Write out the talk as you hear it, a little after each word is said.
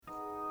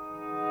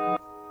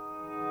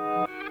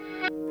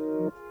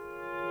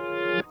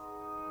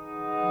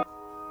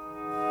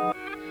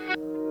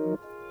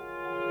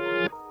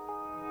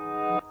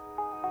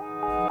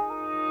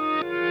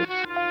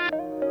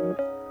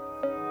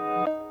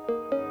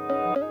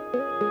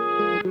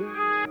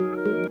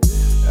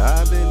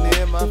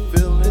my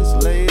feelings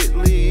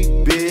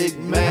lately. Big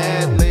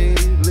mad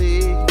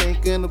lately.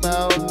 Thinking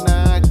about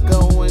not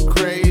going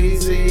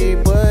crazy.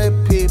 But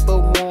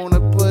people wanna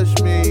push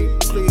me.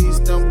 Please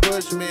don't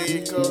push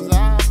me, cause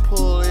I'll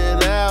pull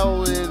it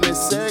out in a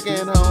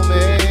second,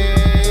 homie.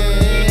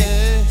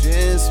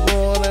 Just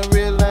wanna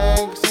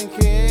relax and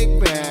kick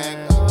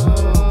back.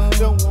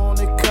 Don't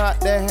wanna cock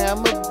the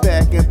hammer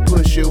back and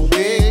push your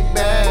wig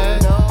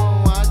back. No,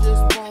 I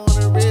just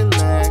wanna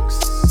relax.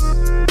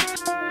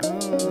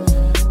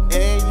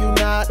 And you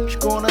not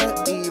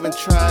gonna even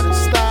try to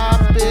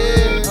stop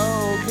it.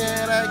 Oh,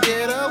 can I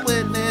get a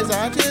witness?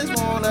 I just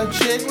want a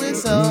chick with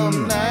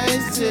some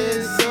nice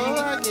tits. So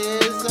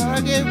I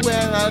get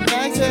where I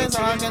nice as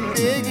I can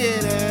dig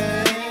it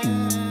in.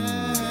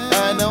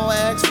 I don't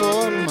ask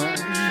for much.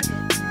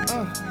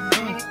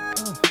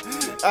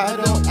 I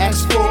don't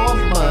ask for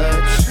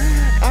much.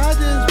 I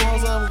just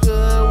want some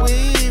good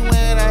weed.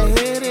 When I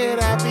hit it,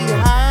 I be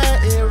high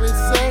every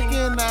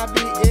second. I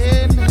be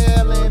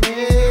inhaling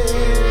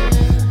it.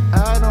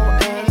 I don't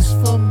ask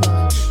for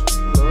much,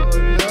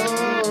 Lord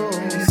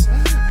knows.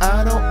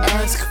 I don't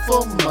ask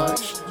for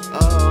much.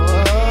 Oh,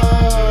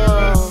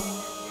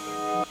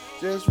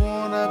 just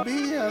wanna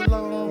be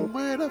alone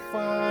with a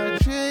fine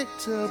chick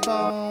to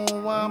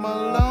bone. I'm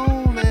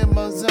alone in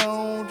my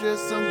zone.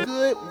 Just some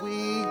good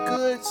weed,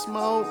 good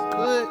smoke,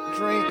 good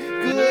drink,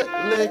 good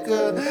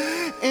liquor.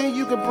 And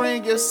you can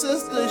bring your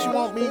sisters. You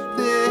want me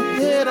to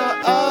hit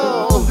her?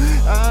 Oh,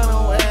 I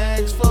don't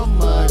ask for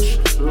much,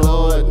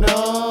 Lord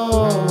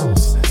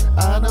knows.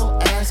 I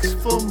don't ask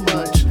for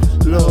much,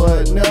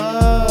 Lord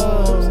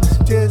knows.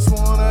 Just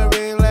wanna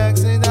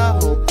relax and I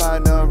hope I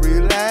don't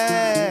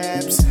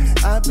relapse.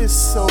 I've been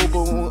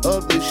sober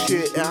of this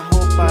shit. I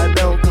hope I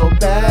don't go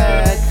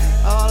back.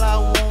 All I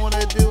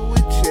wanna do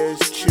is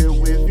just chill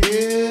with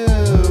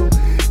you.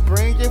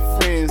 Bring your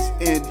friends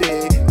and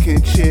they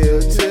can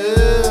chill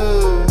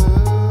too.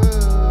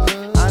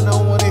 I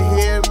don't wanna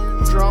hear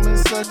drumming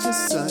such and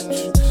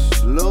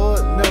such.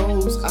 Lord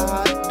knows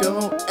I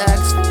don't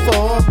ask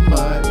for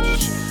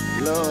much.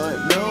 Lord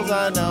knows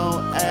I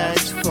don't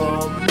ask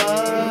for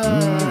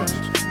much.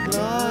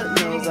 Lord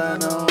knows I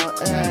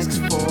don't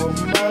ask for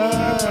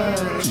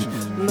much.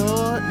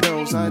 Lord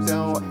knows I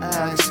don't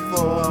ask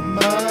for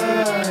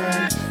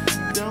much.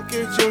 Don't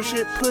get your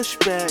shit pushed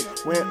back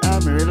when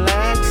I'm in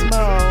relax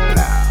mode.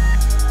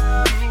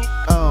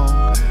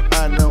 Oh,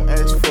 I don't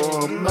ask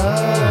for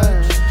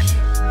much.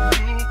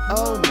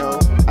 Oh no,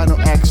 I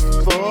don't ask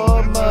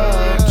for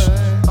much.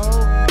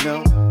 Oh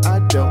no, I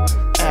don't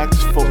ask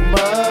for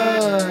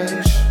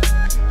much.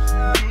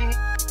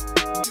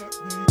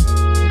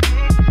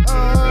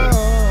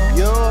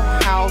 Your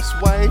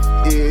housewife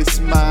is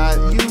my,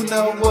 you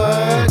know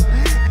what?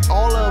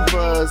 All of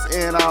us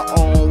in our